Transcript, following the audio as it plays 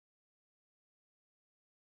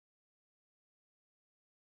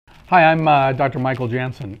Hi, I'm Dr. Michael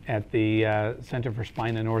Janssen at the Center for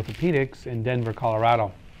Spine and Orthopedics in Denver,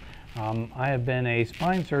 Colorado. I have been a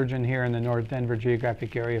spine surgeon here in the North Denver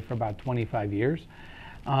geographic area for about 25 years.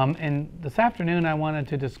 And this afternoon I wanted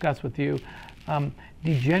to discuss with you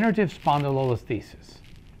degenerative spondylolisthesis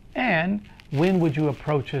and when would you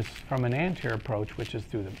approach this from an anterior approach, which is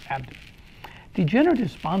through the abdomen. Degenerative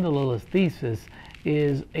spondylolisthesis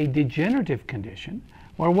is a degenerative condition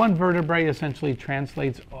where one vertebrae essentially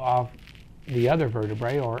translates off the other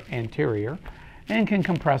vertebrae, or anterior, and can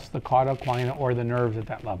compress the cauda equina or the nerves at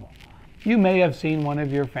that level. You may have seen one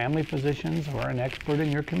of your family physicians or an expert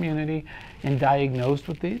in your community and diagnosed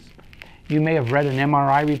with these. You may have read an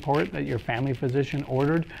MRI report that your family physician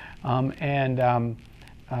ordered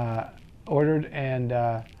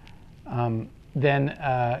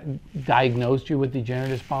then diagnosed you with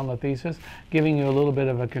degenerative spondylolisthesis, giving you a little bit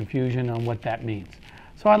of a confusion on what that means.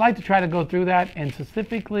 So I'd like to try to go through that and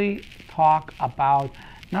specifically talk about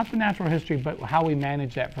not the natural history, but how we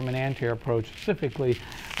manage that from an anterior approach, specifically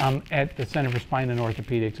at the Center for Spine and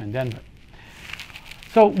Orthopedics in Denver.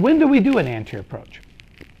 So when do we do an anterior approach?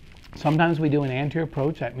 Sometimes we do an anterior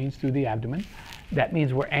approach, that means through the abdomen. That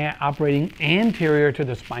means we're operating anterior to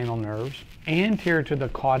the spinal nerves, anterior to the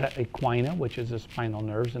cauda equina, which is the spinal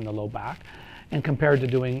nerves in the low back, and compared to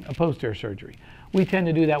doing a posterior surgery. We tend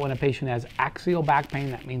to do that when a patient has axial back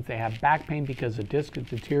pain. That means they have back pain because the disc is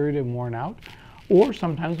deteriorated and worn out, or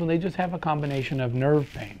sometimes when they just have a combination of nerve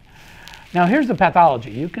pain. Now here's the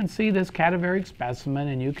pathology. You can see this cadaveric specimen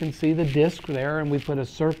and you can see the disc there, and we put a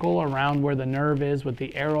circle around where the nerve is with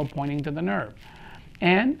the arrow pointing to the nerve.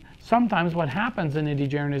 And sometimes what happens in a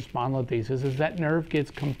degenerative spondylolisthesis is that nerve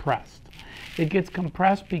gets compressed. It gets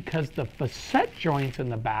compressed because the facet joints in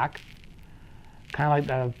the back, kind of like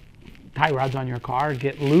the tie rods on your car,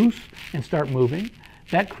 get loose and start moving.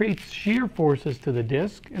 That creates shear forces to the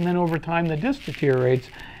disc, and then over time the disc deteriorates,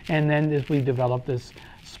 and then as we develop this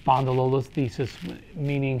spondylolisthesis,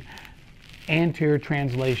 meaning anterior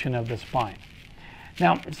translation of the spine.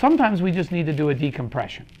 Now, sometimes we just need to do a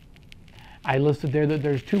decompression. I listed there that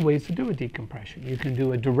there's two ways to do a decompression. You can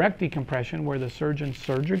do a direct decompression where the surgeon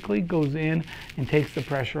surgically goes in and takes the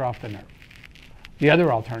pressure off the nerve. The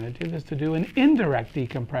other alternative is to do an indirect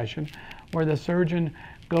decompression where the surgeon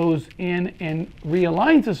goes in and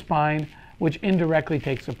realigns the spine, which indirectly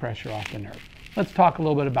takes the pressure off the nerve. Let's talk a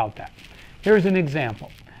little bit about that. Here's an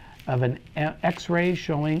example of an X-ray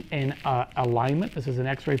showing an alignment. This is an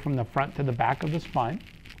X-ray from the front to the back of the spine.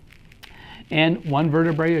 And one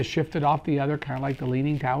vertebrae is shifted off the other, kind of like the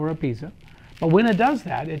Leaning Tower of Pisa. But when it does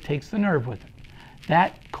that, it takes the nerve with it.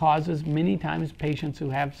 That causes many times patients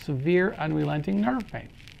who have severe unrelenting nerve pain.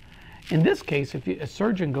 In this case, if a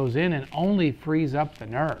surgeon goes in and only frees up the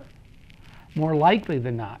nerve, more likely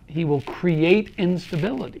than not, he will create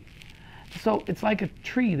instability. So it's like a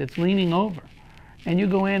tree that's leaning over, and you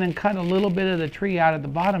go in and cut a little bit of the tree out at the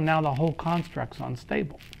bottom, now the whole construct's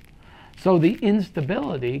unstable. So the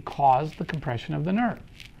instability caused the compression of the nerve.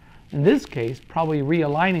 In this case, probably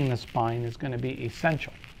realigning the spine is going to be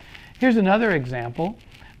essential. Here's another example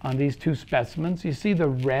on these two specimens. You see the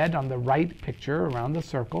red on the right picture around the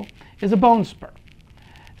circle is a bone spur.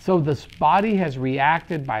 So the body has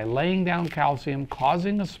reacted by laying down calcium,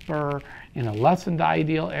 causing a spur in a less than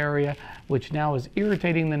ideal area, which now is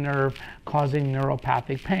irritating the nerve, causing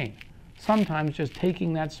neuropathic pain. Sometimes just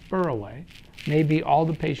taking that spur away may be all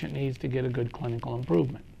the patient needs to get a good clinical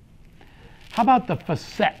improvement. How about the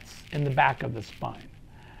facets in the back of the spine?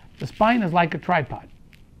 The spine is like a tripod.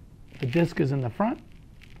 The disc is in the front,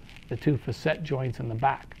 the two facet joints in the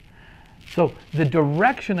back. So the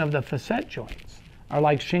direction of the facet joints are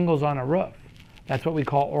like shingles on a roof. That's what we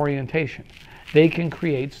call orientation. They can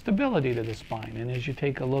create stability to the spine. And as you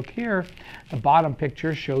take a look here, the bottom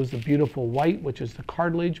picture shows the beautiful white, which is the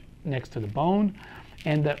cartilage next to the bone.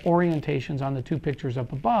 And the orientations on the two pictures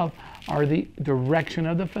up above are the direction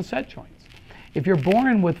of the facet joints. If you're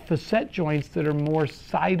born with facet joints that are more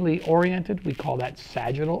sidely oriented, we call that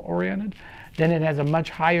sagittal oriented, then it has a much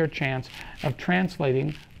higher chance of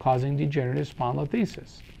translating, causing degenerative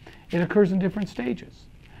spondylolisthesis. It occurs in different stages.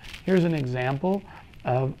 Here's an example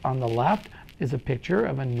of, on the left is a picture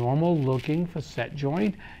of a normal looking facet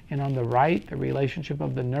joint, and on the right, the relationship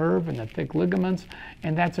of the nerve and the thick ligaments,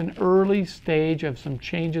 and that's an early stage of some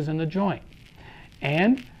changes in the joint.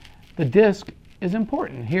 And the disc is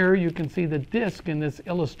important. Here you can see the disc in this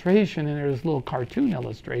illustration, and there's a little cartoon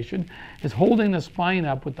illustration, is holding the spine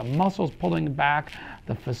up with the muscles pulling back,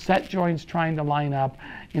 the facet joints trying to line up,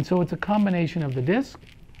 and so it's a combination of the disc,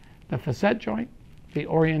 the facet joint, the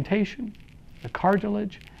orientation, the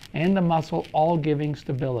cartilage, and the muscle all giving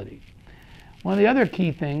stability. One of the other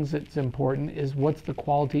key things that's important is what's the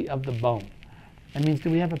quality of the bone. That means, do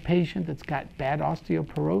we have a patient that's got bad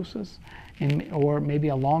osteoporosis or maybe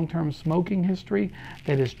a long-term smoking history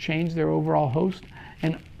that has changed their overall host?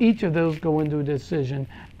 And each of those go into a decision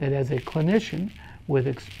that, as a clinician with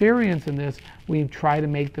experience in this, we try to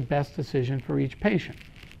make the best decision for each patient.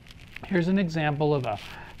 Here's an example of a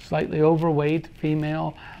slightly overweight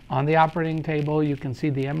female on the operating table. You can see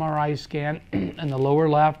the MRI scan in the lower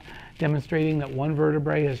left demonstrating that one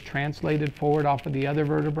vertebrae has translated forward off of the other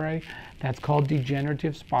vertebrae. That's called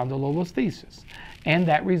degenerative spondylolisthesis, and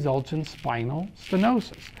that results in spinal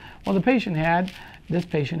stenosis. Well, this patient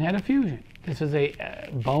had a fusion. This is a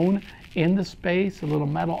bone in the space, a little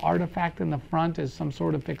metal artifact in the front is some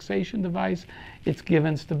sort of fixation device. It's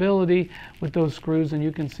given stability with those screws, and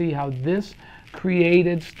you can see how this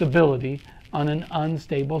created stability on an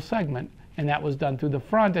unstable segment, and that was done through the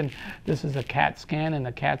front. And this is a CAT scan, and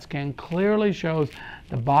the CAT scan clearly shows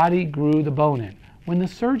the body grew the bone in. When the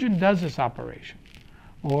surgeon does this operation,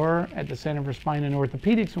 or at the Center for Spine and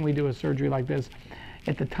Orthopedics when we do a surgery like this,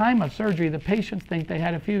 at the time of surgery the patients think they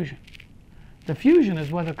had a fusion. The fusion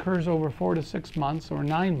is what occurs over 4 to 6 months or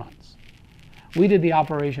 9 months. We did the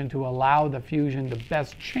operation to allow the fusion the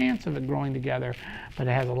best chance of it growing together, but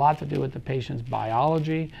it has a lot to do with the patient's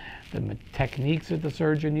biology, the techniques that the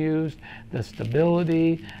surgeon used, the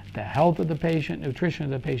stability, the health of the patient, nutrition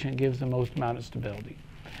of the patient gives the most amount of stability.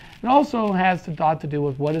 It also has a lot to do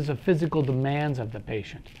with what is the physical demands of the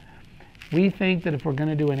patient. We think that if we're going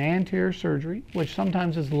to do an anterior surgery, which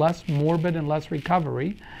sometimes is less morbid and less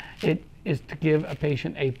recovery, it is to give a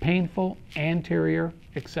patient a painful anterior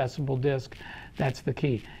accessible disc. That's the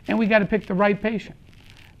key. And we got to pick the right patient.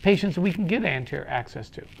 Patients that we can get anterior access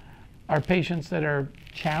to. Our patients that are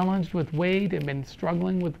challenged with weight and been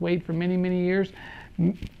struggling with weight for many, many years,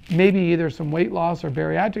 maybe either some weight loss or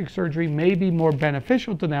bariatric surgery may be more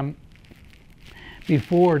beneficial to them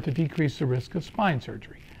before to decrease the risk of spine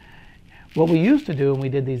surgery. What we used to do when we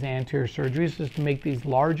did these anterior surgeries is to make these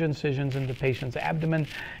large incisions into the patient's abdomen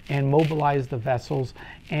and mobilize the vessels.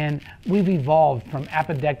 And we've evolved from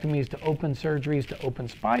appendectomies to open surgeries to open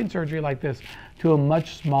spine surgery like this to a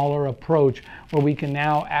much smaller approach where we can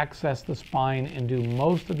now access the spine and do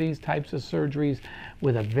most of these types of surgeries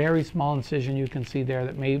with a very small incision you can see there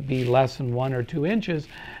that may be less than 1 or 2 inches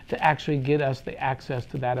to actually get us the access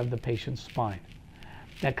to that of the patient's spine.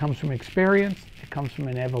 That comes from experience. It comes from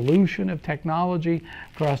an evolution of technology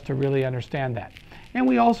for us to really understand that. And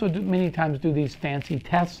we also many times do these fancy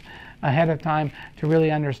tests ahead of time to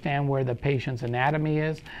really understand where the patient's anatomy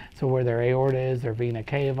is, so where their aorta is, their vena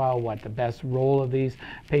cava, what the best role of these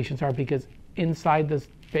patients are, because inside this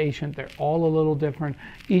patient they're all a little different.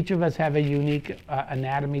 Each of us have a unique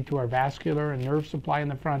anatomy to our vascular and nerve supply in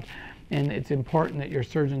the front. And it's important that your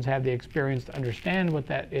surgeons have the experience to understand what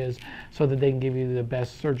that is so that they can give you the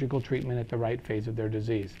best surgical treatment at the right phase of their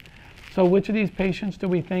disease. So which of these patients do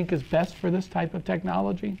we think is best for this type of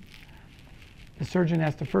technology? The surgeon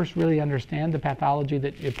has to first really understand the pathology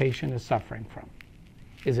that your patient is suffering from.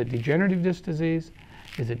 Is it degenerative disc disease?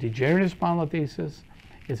 Is it degenerative spondylolisthesis?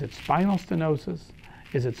 Is it spinal stenosis?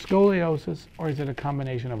 Is it scoliosis? Or is it a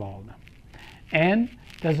combination of all of them? And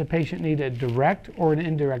does the patient need a direct or an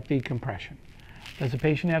indirect decompression? Does the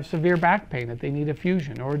patient have severe back pain that they need a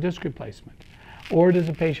fusion or a disc replacement? Or does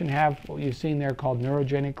the patient have what you've seen there called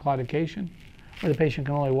neurogenic claudication, where the patient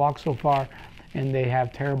can only walk so far and they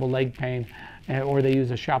have terrible leg pain, or they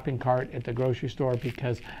use a shopping cart at the grocery store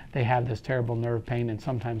because they have this terrible nerve pain, and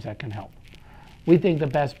sometimes that can help. We think the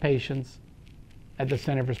best patients at the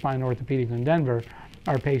Center for Spine and Orthopedics in Denver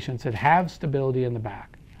are patients that have stability in the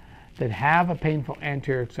back, that have a painful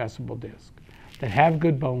anterior accessible disc, that have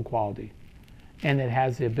good bone quality, and that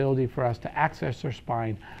has the ability for us to access their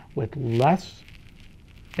spine with less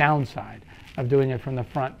downside of doing it from the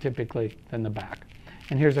front typically than the back.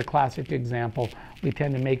 And here's a classic example. We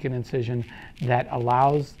tend to make an incision that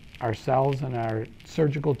allows ourselves and our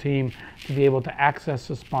surgical team to be able to access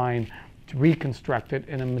the spine to reconstruct it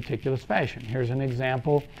in a meticulous fashion. Here's an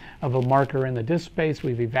example of a marker in the disc space.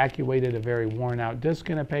 We've evacuated a very worn out disc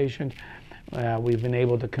in a patient. We've been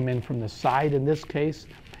able to come in from the side in this case.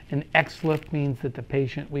 An X-lift means that the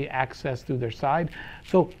patient we access through their side.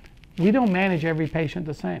 So we don't manage every patient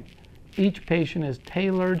the same. Each patient is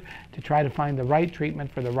tailored to try to find the right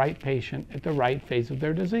treatment for the right patient at the right phase of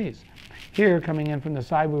their disease. Here, coming in from the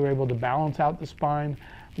side, we were able to balance out the spine,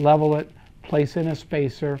 level it, place in a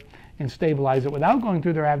spacer, and stabilize it without going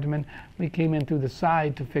through their abdomen. We came in through the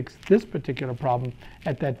side to fix this particular problem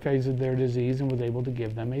at that phase of their disease and was able to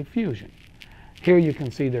give them a fusion. Here you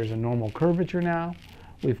can see there's a normal curvature now.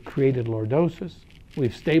 We've created lordosis.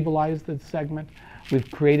 We've stabilized the segment. We've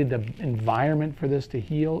created the environment for this to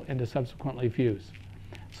heal and to subsequently fuse.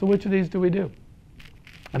 So which of these do we do?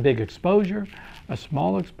 A big exposure, a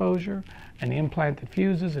small exposure, an implant that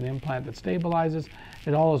fuses, an implant that stabilizes.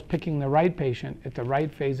 It all is picking the right patient at the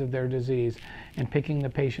right phase of their disease and picking the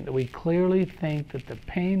patient that we clearly think that the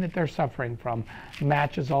pain that they're suffering from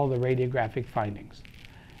matches all the radiographic findings.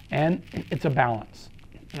 And it's a balance.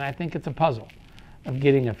 And I think it's a puzzle of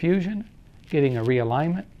getting a fusion, getting a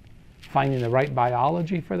realignment, finding the right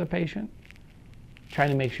biology for the patient, trying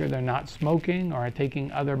to make sure they're not smoking or are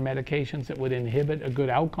taking other medications that would inhibit a good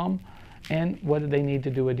outcome, and what do they need to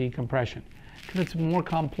do a decompression, because it's more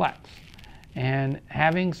complex. And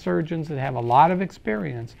having surgeons that have a lot of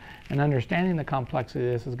experience and understanding the complexity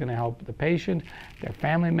of this is going to help the patient, their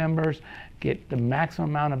family members, get the maximum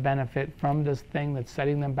amount of benefit from this thing that's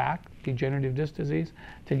setting them back, degenerative disc disease,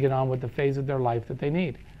 to get on with the phase of their life that they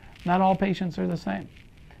need. Not all patients are the same.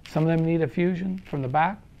 Some of them need a fusion from the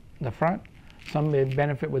back, the front. Some may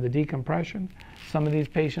benefit with a decompression. Some of these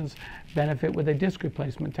patients benefit with a disc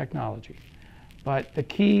replacement technology. But the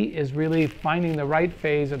key is really finding the right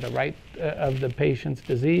phase of the patient's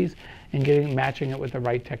disease and matching it with the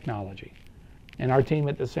right technology. And our team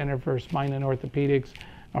at the Center for Spine and Orthopedics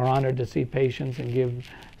are honored to see patients and give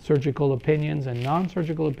surgical opinions and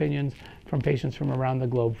non-surgical opinions from patients from around the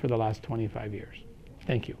globe for the last 25 years.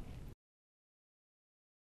 Thank you.